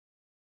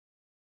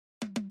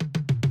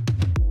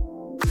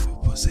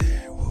Wolf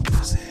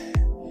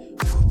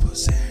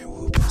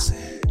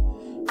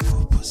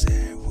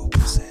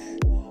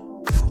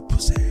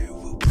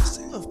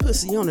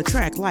pussy on the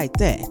track like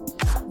that.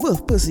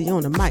 Wolf pussy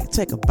on the mic,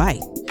 take a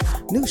bite.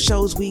 New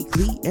shows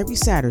weekly every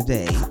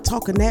Saturday.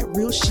 Talking that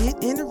real shit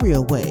in a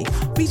real way.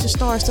 Feature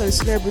star-studded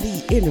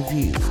celebrity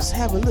interviews.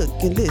 Have a look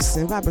and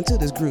listen, vibing to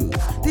this groove.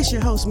 This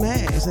your host,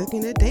 Max,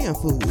 looking at damn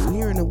fool.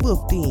 Here in the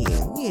Wolf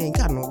Den, we ain't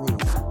got no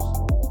rules.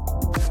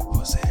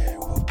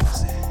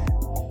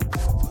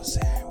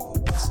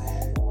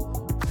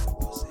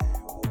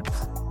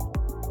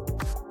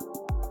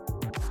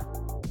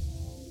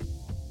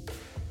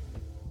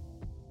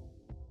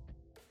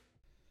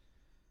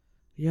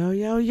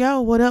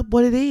 Yo, what up,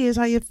 what it is,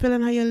 how you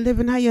feeling, how you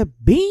living, how you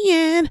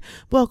being?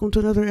 Welcome to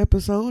another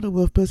episode of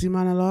Wolf Pussy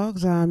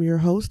Monologues. I'm your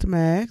host,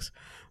 Max.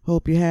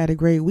 Hope you had a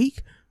great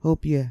week.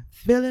 Hope you're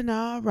feeling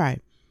all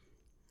right.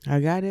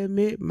 I gotta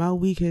admit, my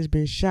week has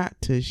been shot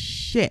to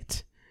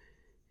shit.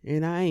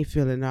 And I ain't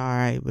feeling all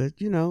right, but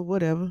you know,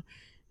 whatever.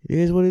 It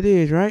is what it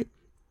is, right?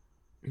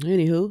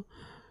 Anywho,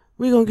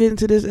 we're gonna get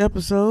into this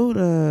episode.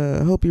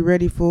 Hope you're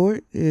ready for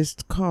it. It's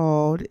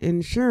called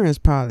Insurance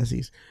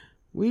Policies.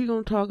 We're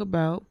going to talk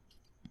about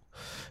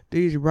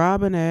these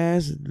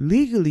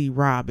legally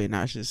robbing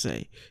ass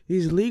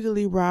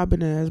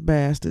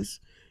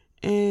bastards.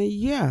 And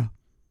yeah,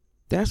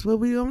 that's what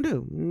we're going to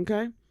do,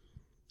 okay?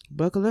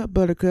 Buckle up,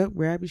 buttercup,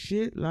 grab your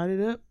shit, light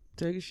it up,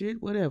 take a shit,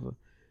 whatever.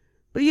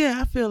 But yeah,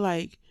 I feel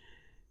like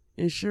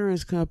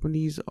insurance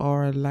companies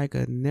are like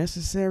a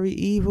necessary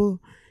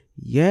evil.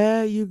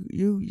 Yeah,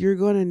 you're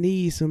going to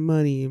need some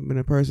money when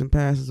a person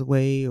passes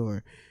away,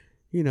 or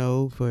you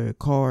know, for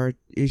car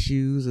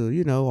issues, or,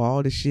 you know,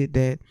 all the shit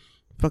that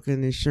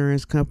fucking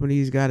insurance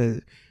companies got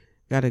a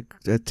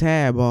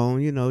tab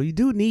on. You know, you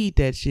do need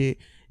that shit.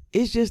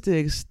 It's just the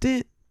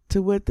extent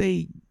to what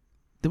they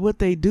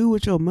do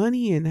with your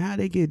money and how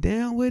they get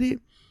down with it.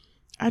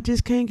 I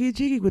just can't get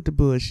jiggy with the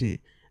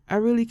bullshit. I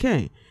really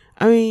can't.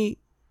 I mean,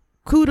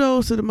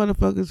 kudos to the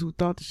motherfuckers who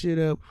thought the shit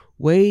up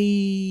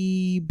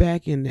way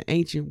back in the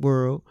ancient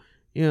world.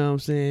 You know what I'm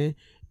saying?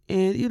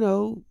 And, you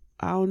know,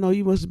 I don't know,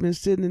 you must have been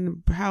sitting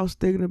in the house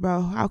thinking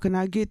about, how can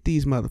I get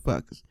these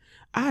motherfuckers?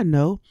 I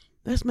know.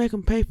 Let's make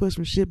them pay for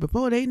some shit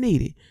before they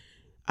need it.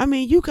 I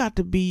mean, you got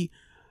to be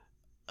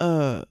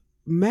a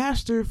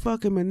master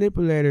fucking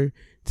manipulator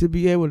to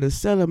be able to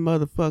sell a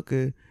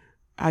motherfucker,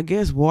 I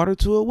guess, water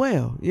to a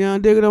well. You know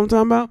what I'm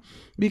talking about?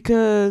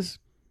 Because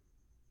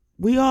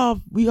we all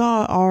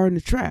are in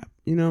the trap.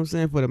 You know what I'm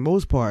saying? For the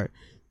most part.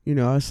 You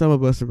know, some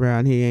of us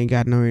around here ain't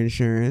got no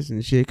insurance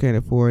and shit, can't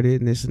afford it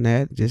and this and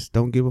that. Just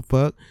don't give a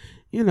fuck,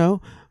 you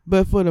know.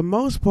 But for the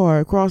most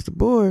part, across the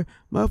board,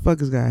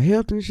 motherfuckers got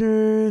health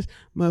insurance.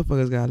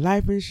 Motherfuckers got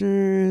life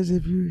insurance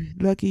if you're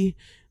lucky.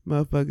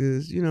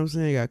 Motherfuckers, you know what I'm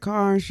saying, got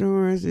car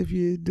insurance if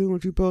you do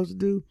what you're supposed to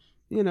do.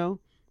 You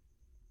know,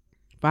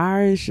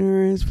 fire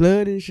insurance,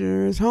 flood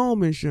insurance,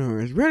 home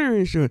insurance, renter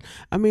insurance.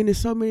 I mean, there's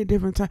so many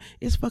different types.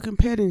 It's fucking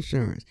pet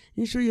insurance.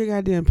 Insure your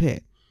goddamn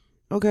pet.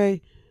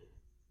 Okay?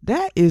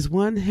 That is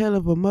one hell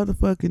of a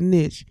motherfucking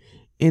niche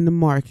in the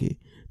market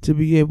to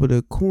be able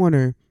to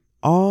corner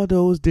all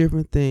those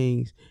different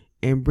things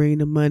and bring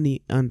the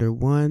money under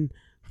one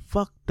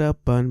fucked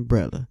up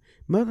umbrella.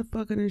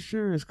 Motherfucking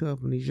insurance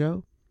companies,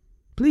 yo.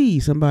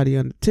 Please,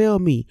 somebody tell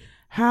me,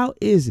 how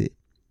is it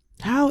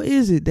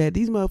that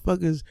these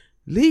motherfuckers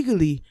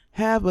legally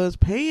have us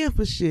paying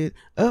for shit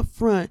up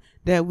front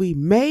that we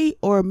may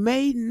or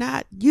may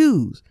not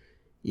use?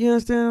 You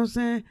understand what I'm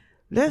saying?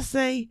 Let's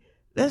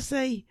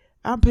say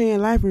I'm paying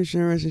life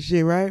insurance and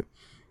shit, right?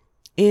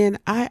 And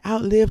I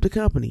outlived the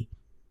company.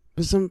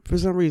 For some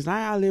reason,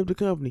 I outlived the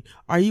company.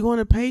 Are you going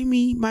to pay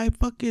me my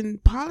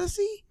fucking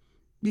policy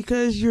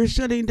because you're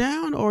shutting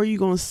down, or are you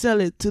going to sell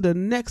it to the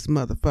next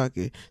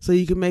motherfucker so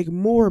you can make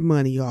more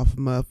money off of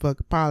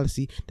motherfucking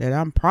policy that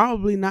I'm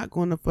probably not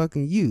going to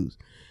fucking use?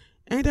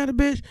 Ain't that a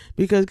bitch?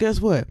 Because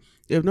guess what?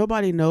 If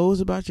nobody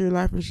knows about your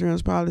life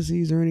insurance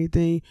policies or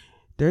anything,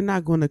 they're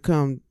not going to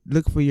come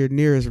look for your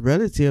nearest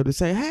relative to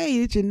say, hey,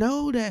 did you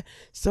know that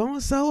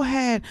so-and-so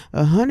had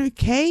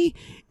 $100K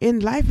in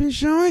life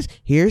insurance?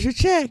 Here's your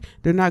check.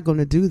 They're not going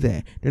to do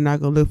that. They're not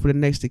going to look for the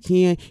next of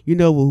kin. You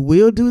know what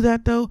will do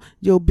that, though?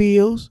 Your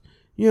bills.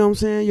 You know what I'm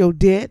saying? Your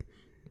debt.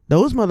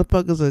 Those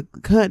motherfuckers will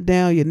cut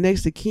down your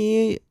next of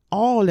kin,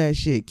 all that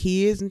shit,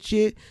 kids and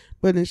shit.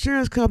 But the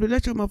insurance company,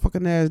 let your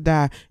motherfucking ass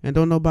die and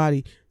don't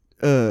nobody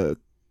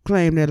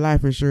claim that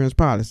life insurance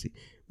policy.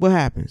 What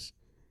happens?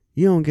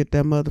 You don't get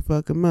that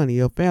motherfucking money.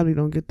 Your family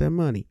don't get that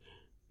money.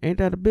 Ain't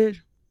that a bitch?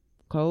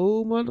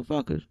 Cold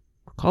motherfuckers.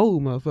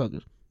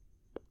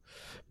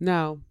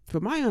 Now,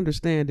 from my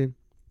understanding,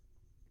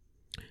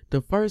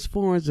 the first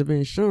forms of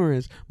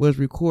insurance was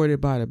recorded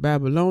by the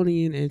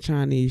Babylonian and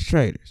Chinese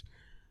traders.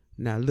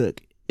 Now,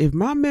 look, if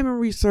my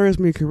memory serves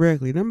me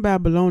correctly, them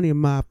Babylonian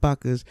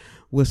motherfuckers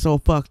was so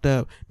fucked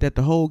up that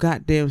the whole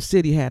goddamn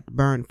city had to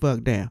burn the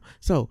fuck down.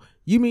 So,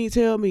 you mean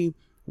tell me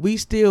we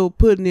still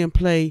putting in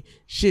play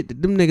shit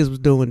that them niggas was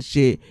doing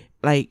shit,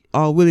 like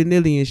all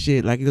willy-nilly and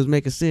shit, like it was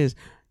making sense.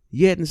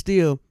 Yet and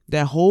still,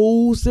 that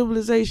whole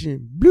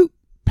civilization, bloop,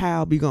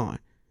 pow, be gone.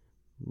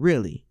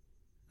 Really?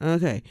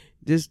 Okay.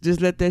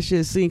 Just let that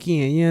shit sink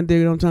in. You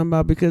know what I'm talking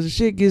about? Because the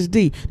shit gets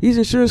deep. These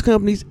insurance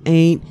companies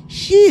ain't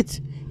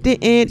shit. They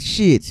ain't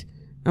shit.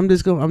 I'm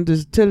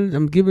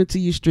giving it to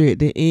you straight.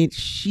 They ain't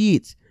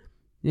shit.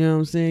 You know what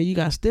I'm saying? You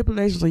got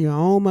stipulations on your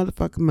own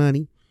motherfucking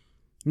money.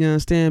 You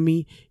understand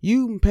me?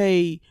 You can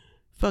pay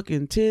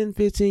fucking 10,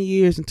 15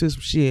 years into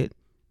some shit.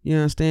 You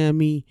understand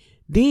me?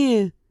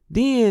 Then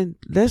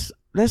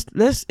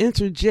let's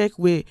interject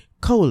with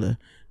COLA.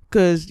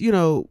 Cause,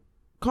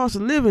 cost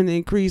of living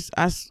increase,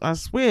 I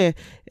swear,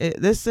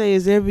 let's say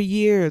it's every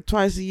year or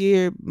twice a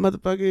year,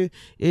 motherfucker.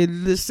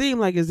 It seems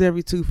like it's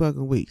every 2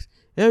 fucking weeks.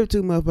 Every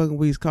 2 motherfucking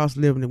weeks, cost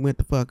of living went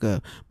the fuck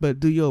up. But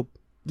do your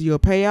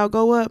payout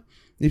go up?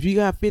 If you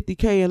got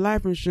 $50K in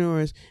life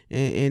insurance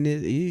and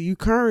you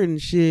current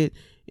and shit,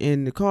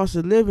 and the cost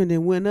of living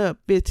then went up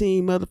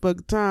 15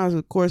 motherfucking times in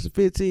the course of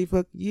 15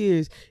 fucking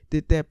years,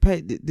 did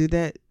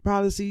that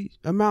policy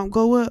amount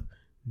go up?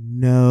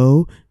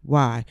 No.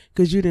 Why?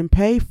 Because you didn't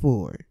pay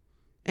for it.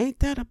 Ain't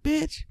that a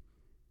bitch?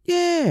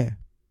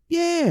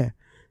 Yeah.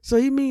 So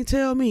you mean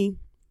tell me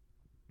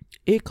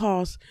it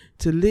costs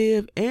to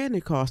live and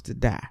it costs to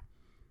die?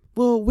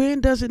 Well,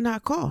 when does it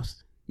not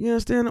cost? You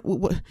understand?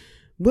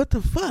 What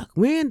the fuck?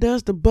 When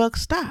does the buck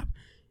stop?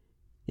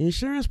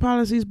 Insurance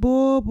policies,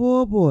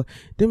 boy.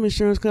 Them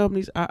insurance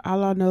companies,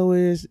 all I know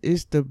is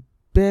it's the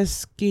best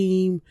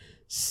scheme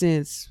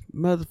since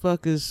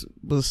motherfuckers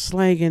was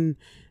slanging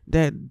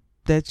that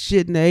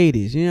shit in the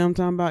 80s. You know what I'm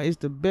talking about? It's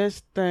the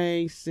best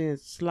thing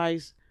since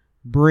sliced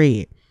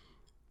bread.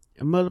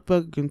 A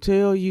motherfucker can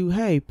tell you,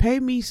 hey, pay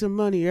me some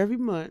money every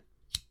month,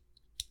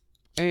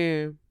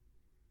 and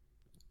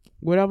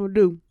what I'm gonna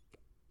do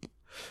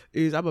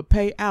is I'm gonna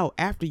pay out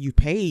after you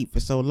paid for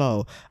so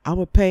long. I'm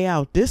gonna pay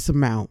out this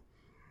amount,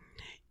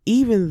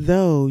 even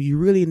though you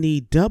really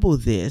need double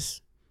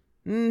this.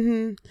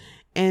 And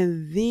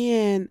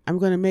then I'm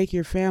gonna make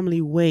your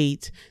family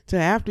wait till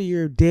after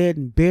you're dead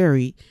and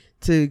buried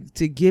to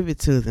give it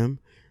to them,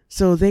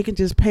 so they can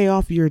just pay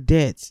off your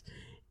debts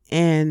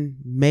and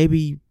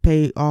maybe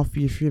pay off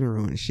your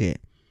funeral and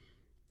shit.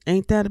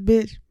 Ain't that a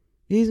bitch?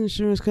 These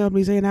insurance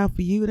companies ain't out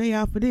for you, they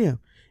out for them.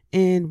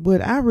 And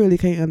what I really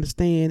can't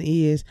understand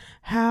is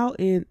how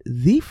in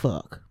the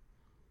fuck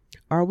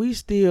are we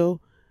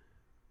still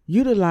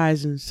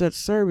utilizing such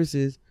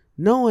services,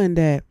 knowing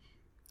that,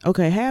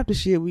 okay, half the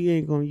shit we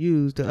ain't gonna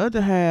use, the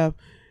other half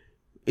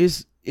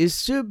it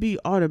should be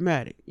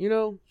automatic,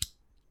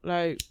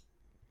 like,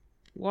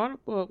 why the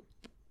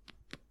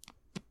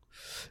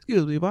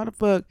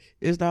fuck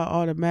is not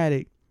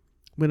automatic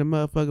when a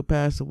motherfucker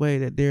passed away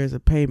that there is a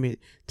payment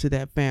to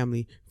that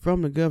family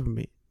from the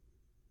government?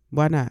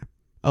 Why not?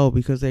 Oh,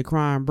 because they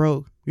crying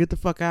broke. Get the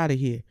fuck out of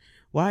here.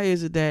 Why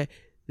is it that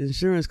the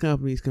insurance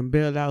companies can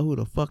bail out who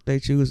the fuck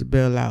they choose to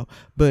bail out,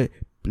 but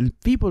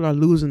people are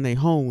losing their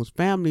homes,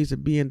 families are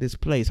being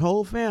displaced,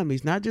 whole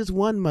families, not just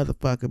one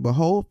motherfucker, but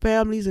whole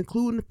families,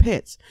 including the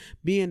pets,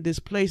 being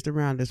displaced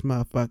around this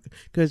motherfucker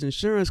because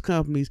insurance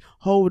companies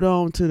hold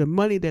on to the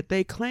money that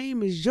they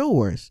claim is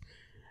yours.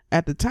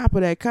 At the top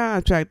of that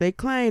contract, they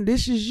claim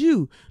this is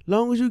you.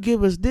 Long as you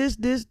give us this,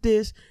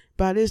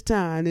 by this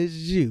time, this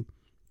is you.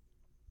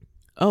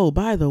 Oh,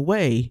 by the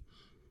way,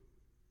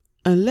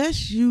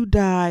 unless you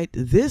died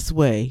this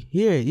way,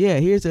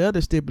 here's the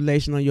other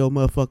stipulation on your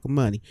motherfucking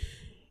money.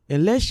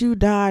 Unless you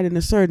died in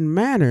a certain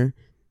manner,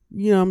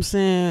 you know what I'm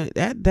saying,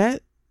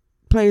 that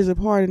plays a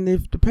part in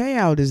if the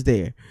payout is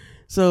there.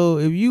 So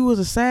if you was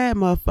a sad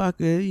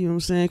motherfucker, you know what I'm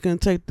saying,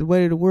 couldn't take the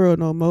weight of the world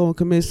no more and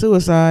commit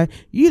suicide,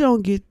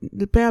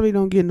 the family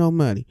don't get no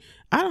money.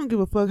 I don't give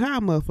a fuck how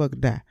a motherfucker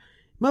die.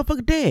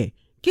 Motherfucker dead.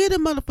 Give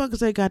them motherfuckers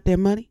that got that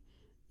money.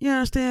 You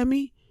understand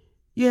me?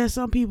 Yeah,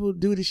 some people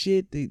do the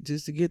shit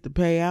just to get the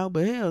payout,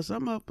 but hell,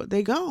 some of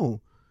they gone.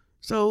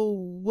 So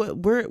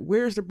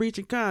where's the breach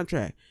of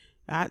contract?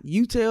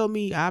 You tell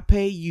me I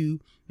pay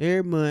you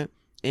every month,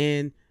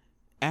 and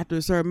after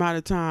a certain amount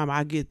of time,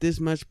 I get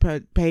this much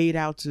paid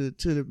out to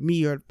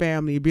me or the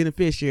family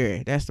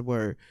beneficiary. That's the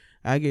word.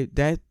 I get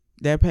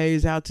that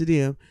pays out to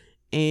them,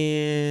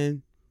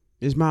 and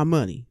it's my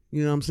money.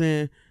 You know what I'm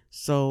saying?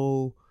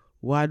 So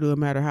why do it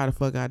matter how the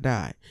fuck I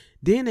died?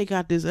 Then they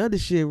got this other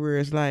shit where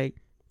it's like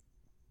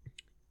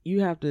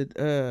you have to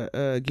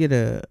get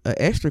a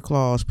extra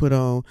clause put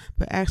on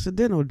for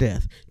accidental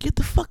death. Get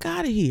the fuck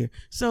out of here.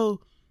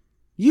 So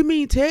you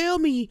mean tell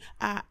me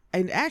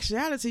in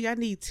actuality I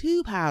need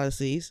 2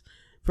 policies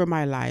for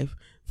my life,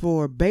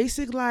 for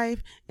basic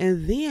life,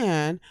 and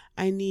then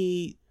I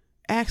need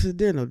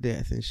accidental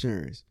death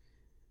insurance?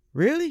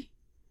 Really?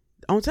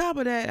 On top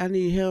of that, I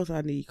need health,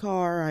 I need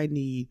car, I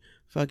need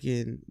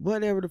fucking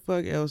whatever the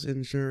fuck else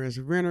insurance,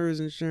 renter's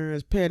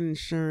insurance, pet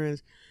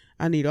insurance.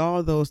 I need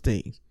all those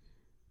things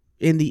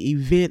in the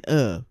event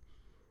of.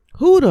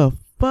 Who the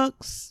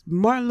fuck's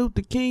Martin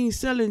Luther King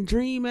selling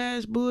dream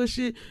ass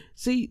bullshit?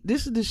 See,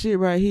 this is the shit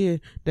right here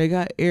that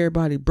got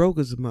everybody broke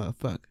as a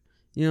motherfucker.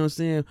 You know what I'm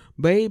saying?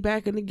 Way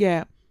back in the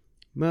gap,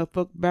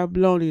 Motherfucking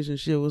Babylonians and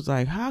shit was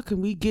like, how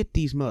can we get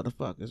these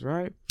motherfuckers,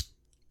 right?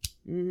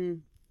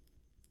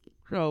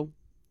 So,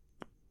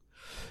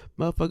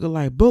 motherfucker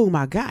like, boom,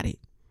 I got it.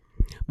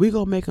 We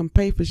gonna make them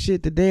pay for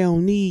shit that they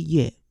don't need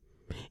yet.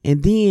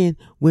 And then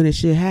when the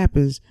shit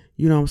happens,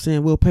 you know what I'm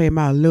saying, we'll pay them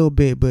out a little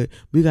bit, but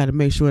we got to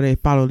make sure they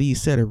follow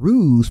these set of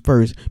rules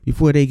first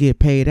before they get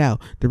paid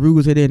out. The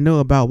rules they didn't know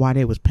about why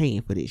they was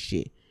paying for this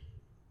shit.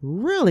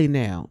 Really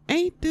now?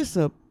 Ain't this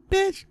a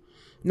bitch?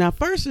 Now,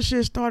 first the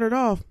shit started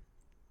off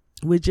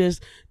with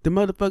just the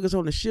motherfuckers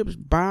on the ships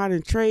buying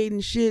and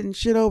trading shit and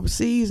shit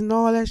overseas and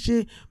all that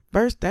shit.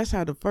 First, that's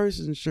how the first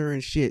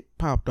insurance shit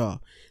popped off.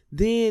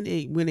 Then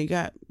when it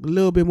got a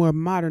little bit more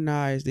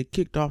modernized, it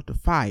kicked off the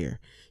fire.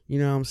 You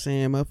know what I'm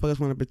saying? Motherfuckers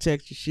want to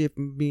protect your shit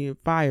from being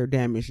fire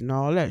damaged and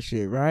all that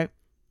shit, right?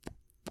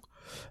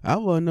 I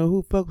want to know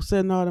who fuck was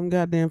setting all them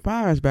goddamn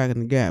fires back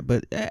in the gap.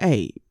 But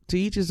hey, to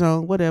each his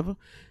own, whatever.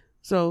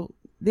 So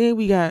then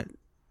we got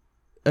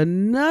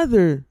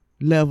another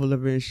level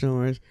of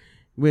insurance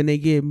when they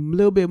get a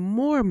little bit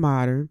more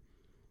modern.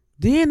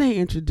 Then they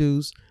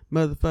introduce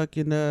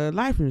motherfucking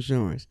life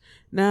insurance.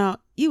 Now,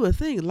 you would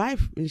think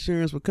life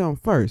insurance would come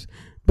first,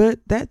 but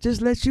that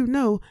just lets you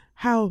know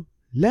how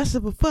less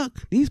of a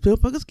fuck these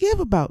motherfuckers give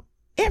about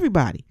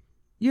everybody.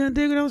 You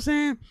dig what I'm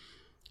saying?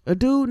 A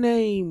dude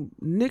named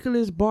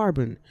Nicholas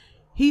Barbin,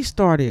 he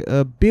started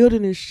a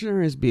building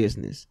insurance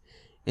business,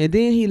 and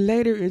then he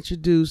later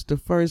introduced the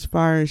first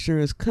fire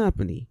insurance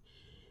company.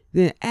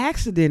 Then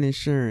accident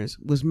insurance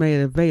was made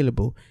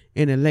available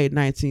in the late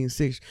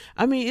 1960s.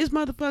 I mean, it's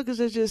motherfuckers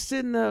that's just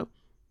sitting up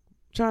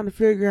trying to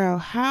figure out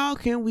how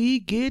can we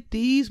get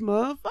these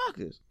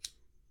motherfuckers.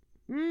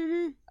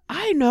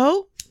 I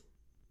know.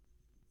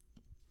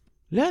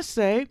 Let's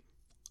say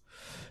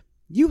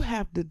you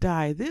have to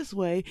die this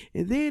way,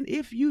 and then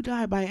if you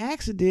die by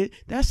accident,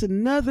 that's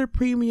another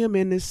premium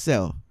in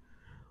itself.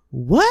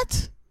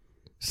 What?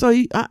 So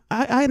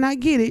I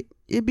get it.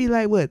 It'd be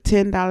like what,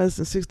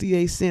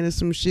 $10.68 or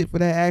some shit for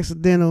that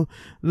accidental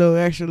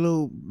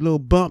little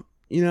bump.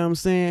 You know what I'm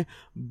saying?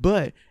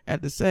 But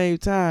at the same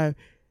time,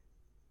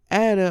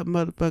 add up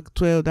motherfucker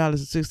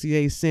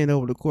 $12.68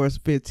 over the course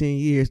of 15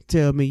 years.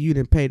 Tell me you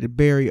didn't pay to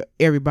bury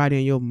everybody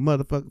in your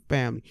motherfucking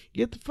family.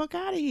 Get the fuck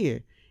out of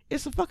here.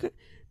 It's a fucking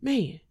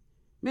man,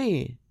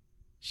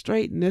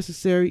 straight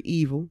necessary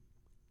evil.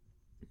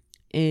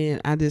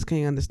 And I just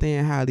can't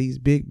understand how these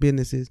big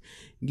businesses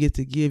get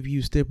to give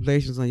you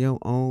stipulations on your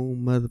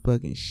own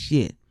motherfucking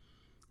shit.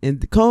 And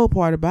the cold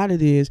part about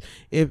it is,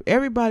 if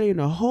everybody in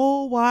the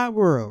whole wide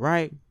world,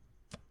 right?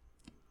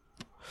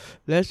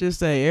 Let's just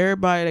say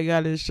everybody that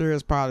got an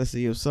insurance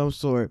policy of some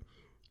sort,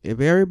 if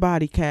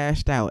everybody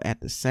cashed out at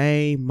the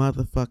same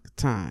motherfucking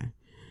time,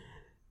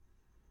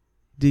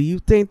 do you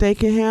think they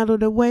can handle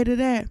the weight of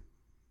that?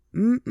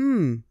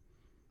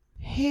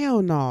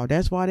 Hell no.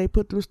 That's why they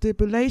put them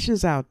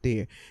stipulations out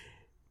there.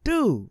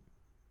 Dude,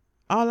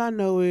 all I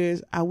know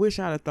is I wish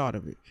I'd have thought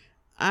of it.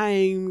 I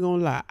ain't even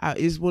gonna lie.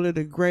 It's one of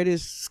the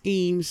greatest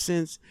schemes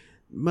since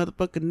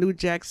motherfucking New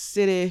Jack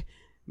City,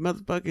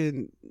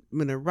 motherfucking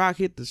when the rock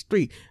hit the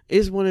street.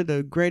 It's one of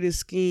the greatest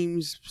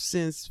schemes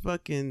since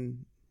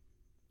fucking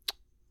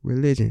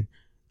religion.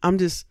 I'm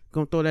just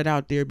gonna throw that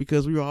out there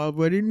because we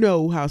already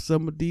know how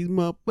some of these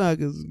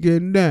motherfuckers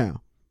getting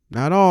down.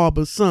 Not all,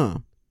 but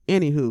some.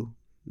 Anywho,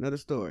 another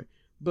story.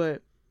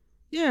 But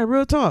yeah,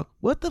 real talk.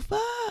 What the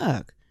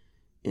fuck?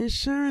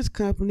 Insurance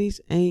companies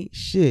ain't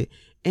shit,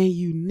 and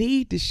you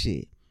need the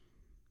shit.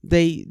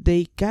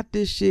 They got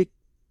this shit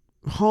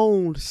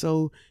honed,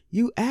 so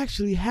you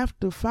actually have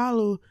to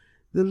follow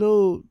the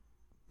little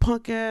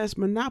punk ass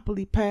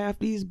monopoly path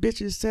these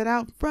bitches set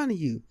out in front of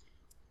you.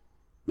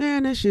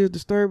 Man, that shit is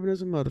disturbing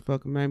as a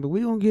motherfucker, man. But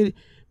we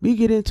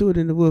get into it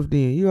in the Wolf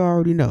Den. You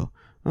already know.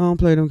 I don't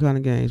play them kind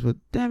of games, but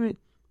damn it,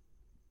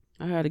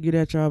 I had to get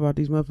at y'all about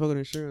these motherfucking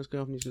insurance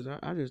companies because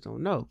I just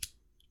don't know.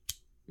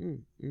 I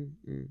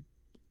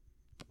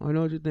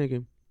know what you're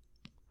thinking.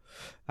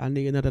 I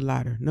need another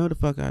lighter. No, the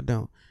fuck I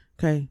don't.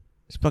 Okay?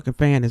 This fucking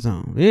fan is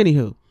on.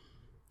 Anywho.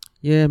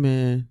 Yeah,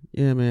 man.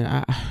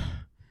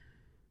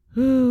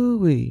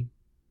 Whoo-wee.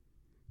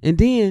 And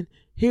then,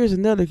 here's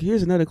another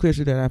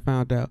question that I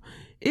found out.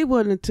 It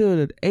wasn't until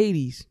the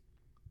 80s,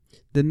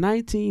 the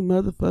 19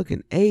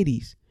 motherfucking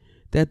 80s,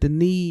 that the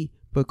need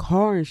for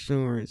car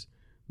insurance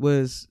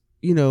was,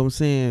 you know what I'm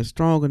saying,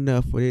 strong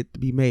enough for it to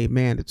be made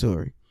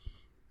mandatory.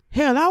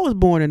 Hell, I was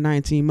born in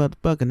 19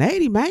 motherfucking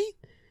 80, man.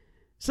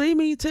 So you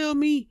mean tell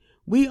me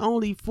we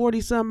only 40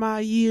 some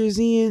odd years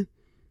in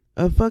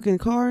of fucking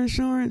car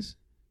insurance?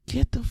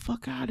 Get the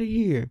fuck out of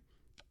here.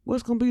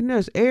 What's gonna be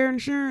next? Air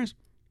insurance?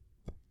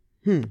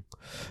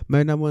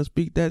 Might not want to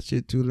speak that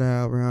shit too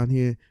loud around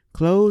here.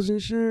 Clothes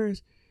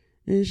insurance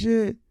and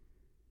shit.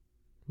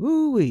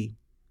 Woo-wee.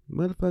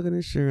 Motherfucking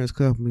insurance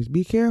companies.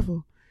 Be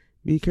careful.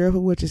 Be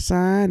careful what you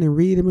sign and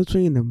read in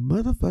between the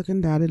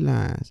motherfucking dotted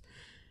lines.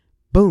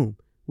 Boom.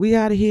 We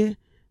out of here.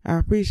 I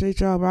appreciate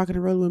y'all rocking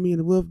and rolling with me in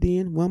the Wolf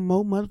Den one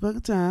more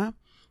motherfucking time.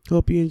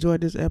 Hope you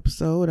enjoyed this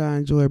episode. I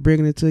enjoyed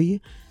bringing it to you.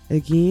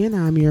 Again,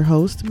 I'm your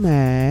host,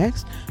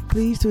 Max.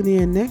 Please tune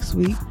in next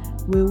week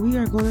when we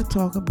are going to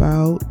talk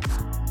about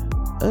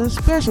a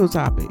special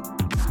topic.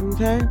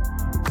 Okay?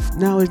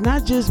 Now, it's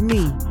not just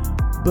me,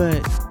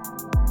 but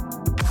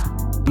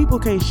people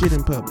can't shit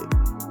in public.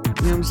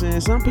 You know what I'm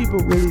saying? Some people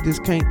really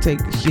just can't take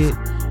the shit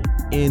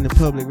in the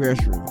public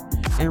restroom.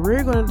 And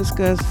we're going to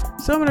discuss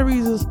some of the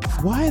reasons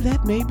why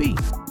that may be.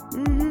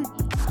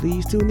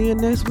 Please tune in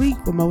next week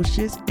for more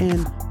shits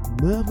and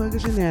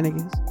motherfucking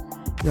shenanigans.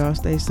 Y'all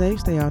stay safe,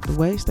 stay out the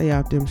way, stay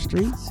out them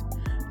streets.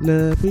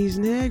 Love, peace,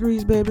 and hair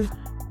grease, baby.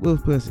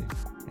 Wolf pussy.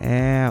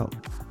 Out.